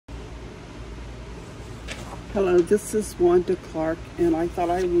Hello, this is Wanda Clark, and I thought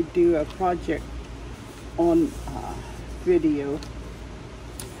I would do a project on video.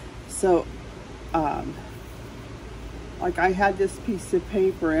 So, like I had this piece of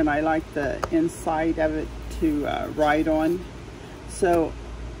paper, and I like the inside of it to write on. So,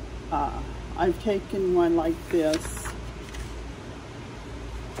 I've taken one like this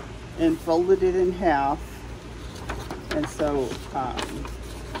and folded it in half, and so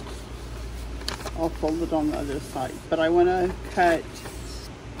I'll fold it on the other side, but I want to cut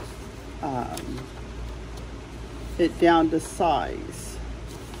it down to size.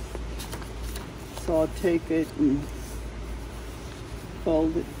 So I'll take it and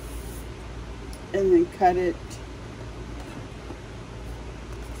fold it and then cut it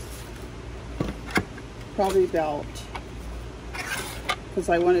probably about, because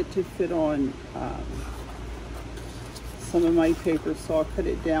I want it to fit on some of my paper, so I'll cut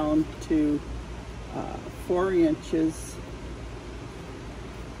it down to 4 inches.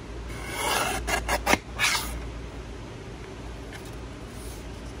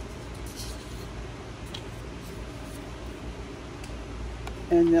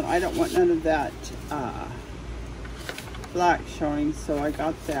 And then I don't want none of that black showing, so I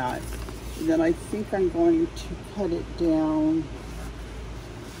got that. And then I think I'm going to cut it down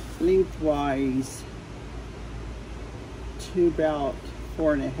lengthwise to about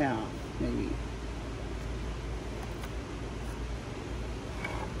 4.5 maybe.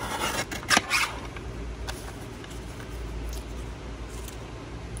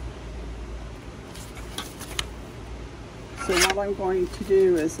 So what I'm going to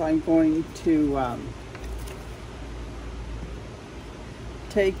do is I'm going to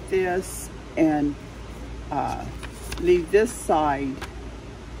take this and leave this side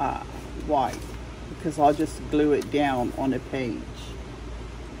white, because I'll just glue it down on a page.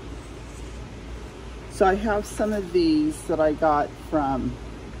 So I have some of these that I got from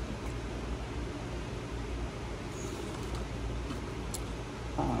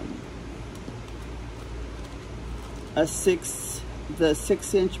the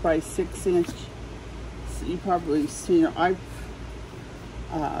 6" by 6". So you probably seen it.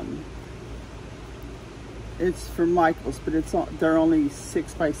 It's from Michaels, but they're only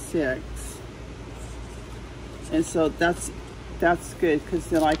 6 by 6, and so that's good, because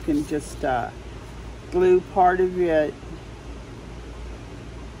then I can just glue part of it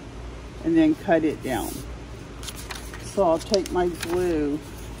and then cut it down. So I'll take my glue,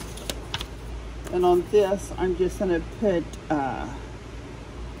 and on this I'm just going to put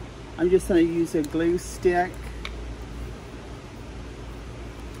I'm just going to use a glue stick.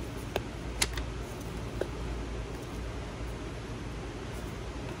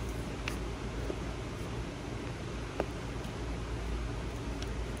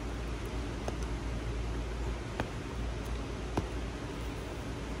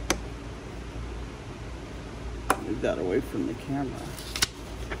 Move that away from the camera.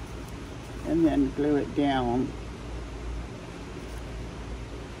 And then glue it down.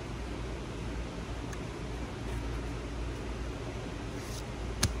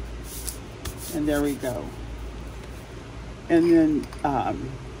 And there we go. And then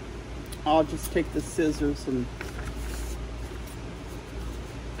I'll just take the scissors and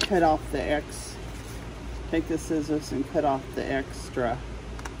cut off the take the scissors and cut off the extra.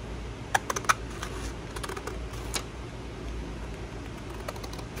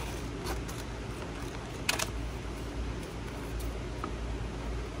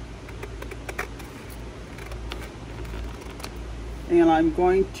 And I'm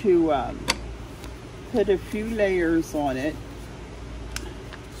going to put a few layers on it.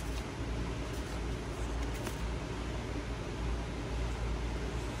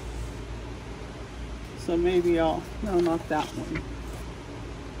 So maybe no, not that one.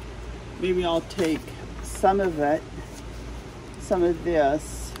 Maybe I'll take some of it, some of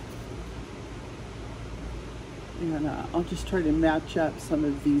this, and I'll just try to match up some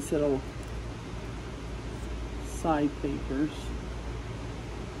of these little side papers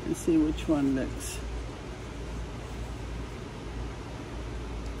and see which one looks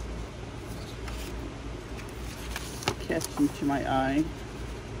catching to my eye.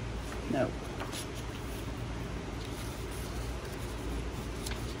 No.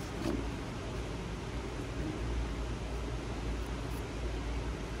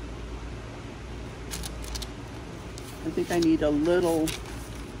 I think I need a little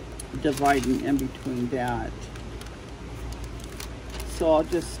dividing in between that. So I'll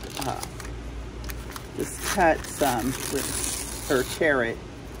just cut some or tear it.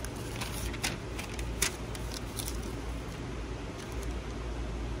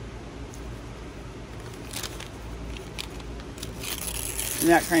 And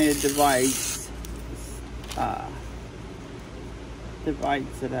that kind of divides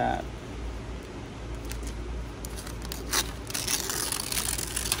it up.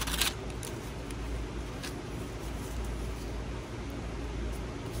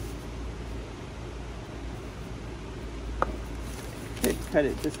 Okay, cut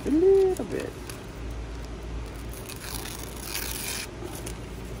it just a little bit.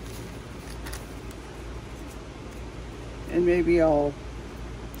 And maybe I'll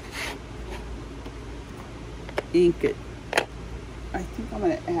ink it. I think I'm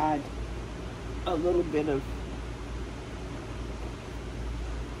going to add a little bit of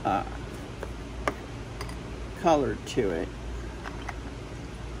color to it.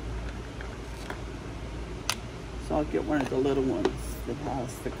 So I'll get one of the little ones that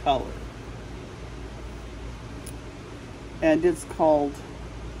has the color. And it's called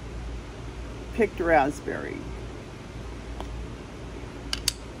Picked Raspberry.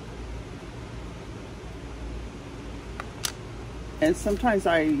 And sometimes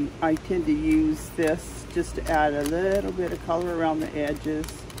I tend to use this just to add a little bit of color around the edges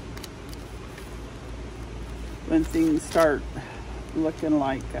when things start looking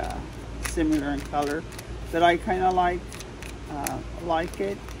like similar in color. But I kind of like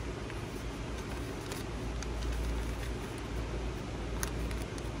it.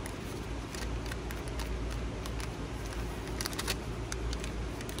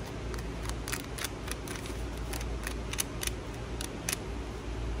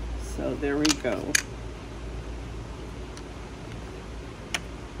 So there we go.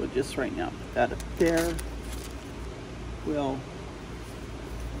 We'll just right now put that up there. We'll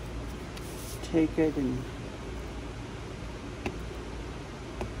take it and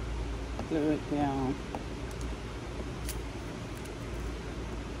glue it down.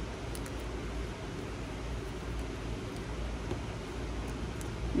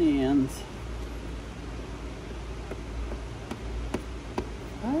 And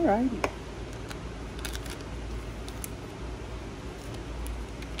alrighty.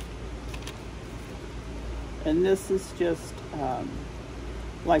 And this is just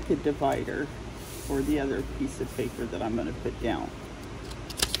like a divider for the other piece of paper that I'm going to put down.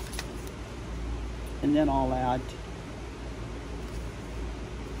 And then I'll add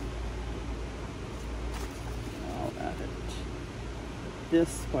it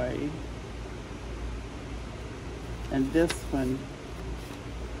this way. And this one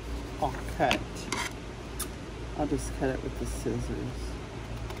I'll cut. I'll just cut it with the scissors.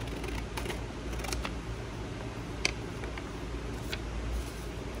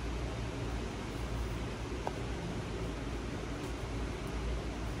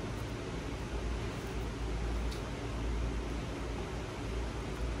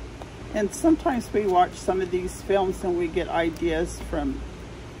 And sometimes we watch some of these films and we get ideas from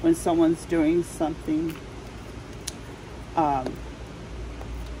when someone's doing something. I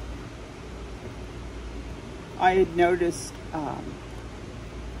had noticed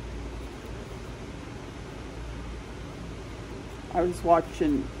I was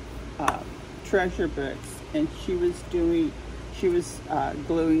watching Treasure Books, and she was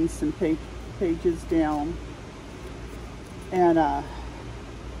gluing some pages down, and oh,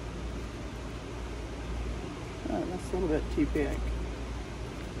 that's a little bit too big.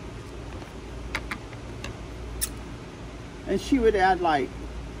 And she would add like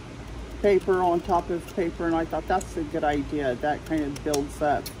paper on top of paper, and I thought that's a good idea. That kind of builds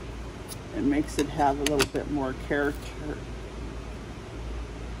up and makes it have a little bit more character.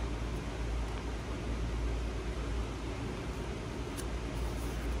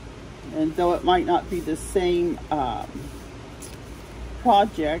 And though it might not be the same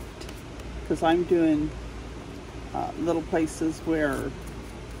project, because I'm doing little places where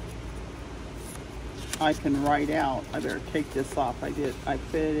I can write out. I better take this off. I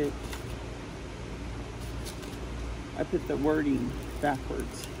put the wording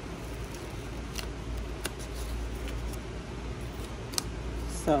backwards.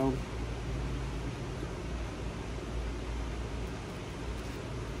 So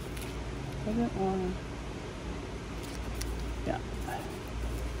I don't want to, yeah.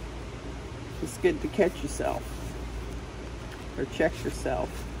 It's good to catch yourself or check yourself.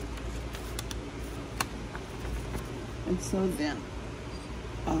 And so then,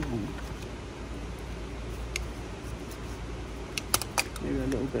 maybe a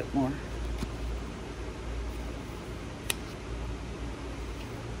little bit more.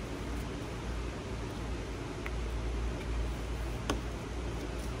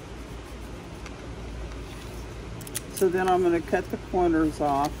 So then I'm going to cut the corners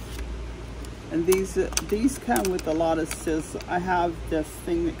off. And these come with a lot of scissors. I have this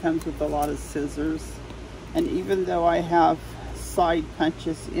thing that comes with a lot of scissors. And even though I have side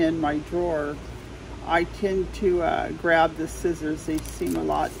punches in my drawer, I tend to grab the scissors. They seem a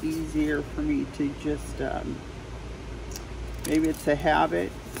lot easier for me to just, maybe it's a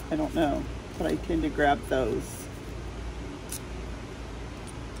habit, I don't know, but I tend to grab those.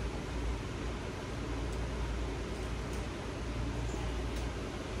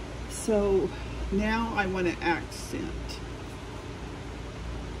 So now I want to accent.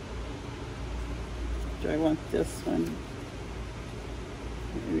 Do I want this one?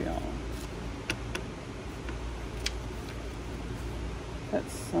 Maybe I'll cut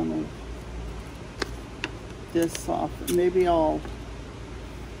some of this off. Maybe I'll,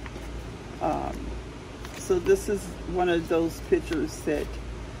 so this is one of those pictures that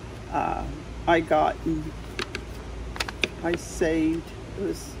I got and I saved. It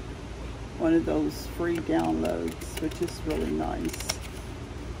was one of those free downloads, which is really nice.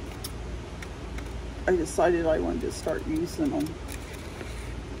 I decided I wanted to start using them.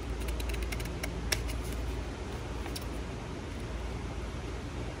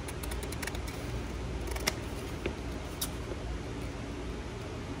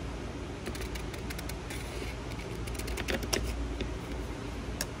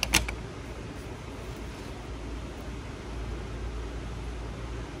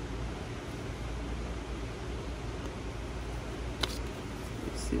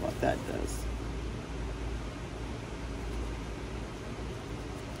 See what that does.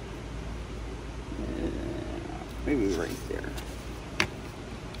 Maybe right there.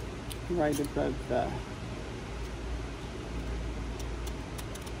 Right above the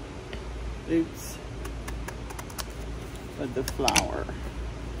roots of the flower.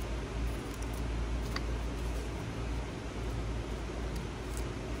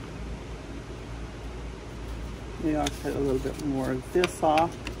 Maybe I'll cut a little bit more of this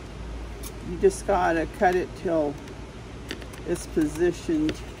off. You just gotta cut it till it's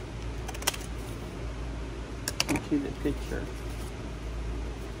positioned into the picture.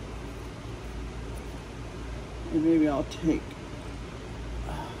 And maybe I'll take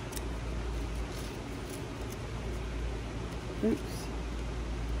oops.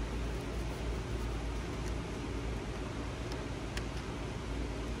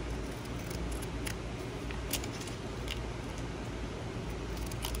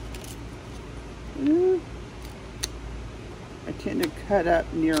 I tend to cut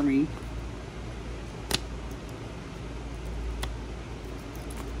up near me.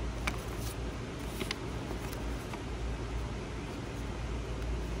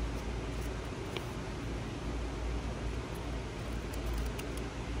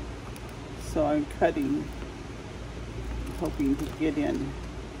 So I'm cutting, hoping to get in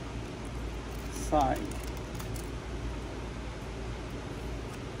side.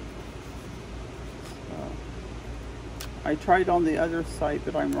 I tried on the other side,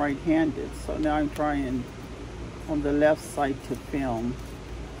 but I'm right-handed, so now I'm trying on the left side to film.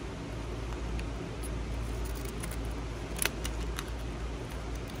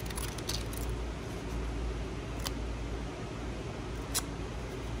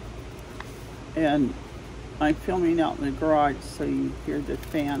 And I'm filming out in the garage, so you hear the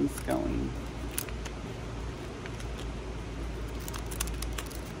fans going.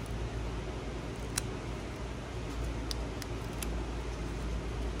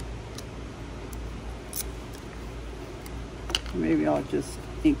 Maybe I'll just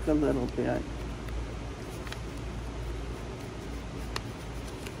ink a little bit.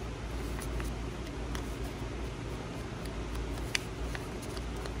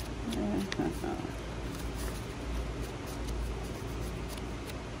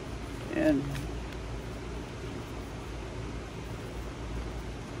 And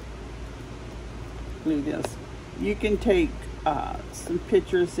glue this. You can take some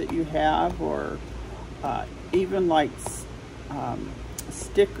pictures that you have, or even like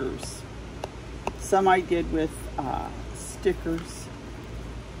stickers. Some I did with stickers.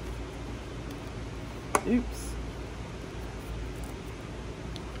 Oops.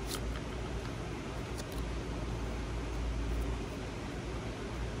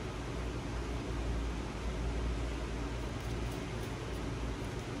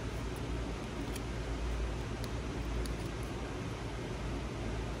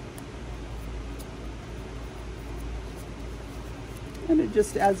 And it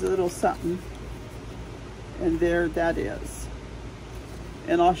just adds a little something. And there that is.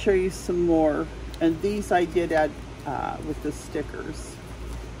 And I'll show you some more. And these I did add with the stickers.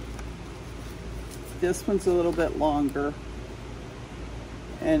 This one's a little bit longer.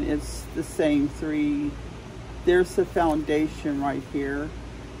 and it's the same three. There's the foundation right here,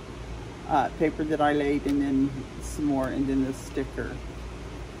 paper that I laid, and then some more, and then the sticker.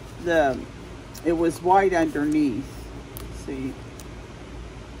 It was white underneath. See,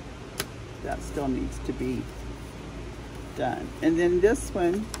 that still needs to be done. And then this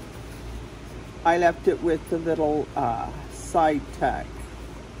one, I left it with the little side tack,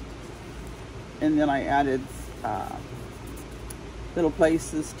 and then I added little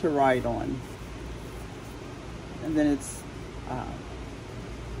places to write on. And then it's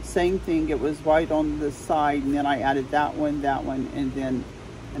same thing, it was white on the side, and then I added that one, and then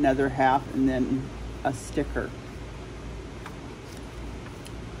another half, and then a sticker.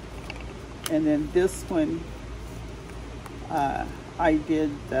 And then this one, I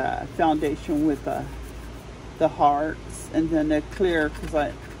did the foundation with the hearts, and then the clear,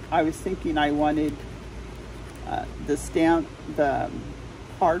 because I was thinking I wanted the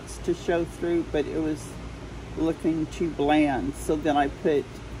hearts to show through, but it was looking too bland. So then I put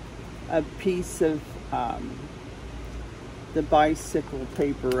a piece of the bicycle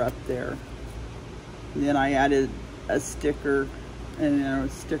paper up there. And then I added a sticker, and then a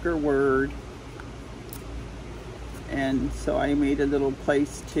sticker word. And so I made a little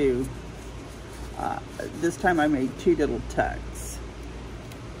place too. This time I made 2 little tucks.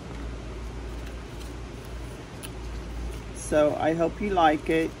 So I hope you like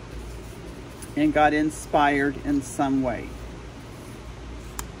it and got inspired in some way.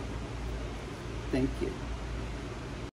 Thank you.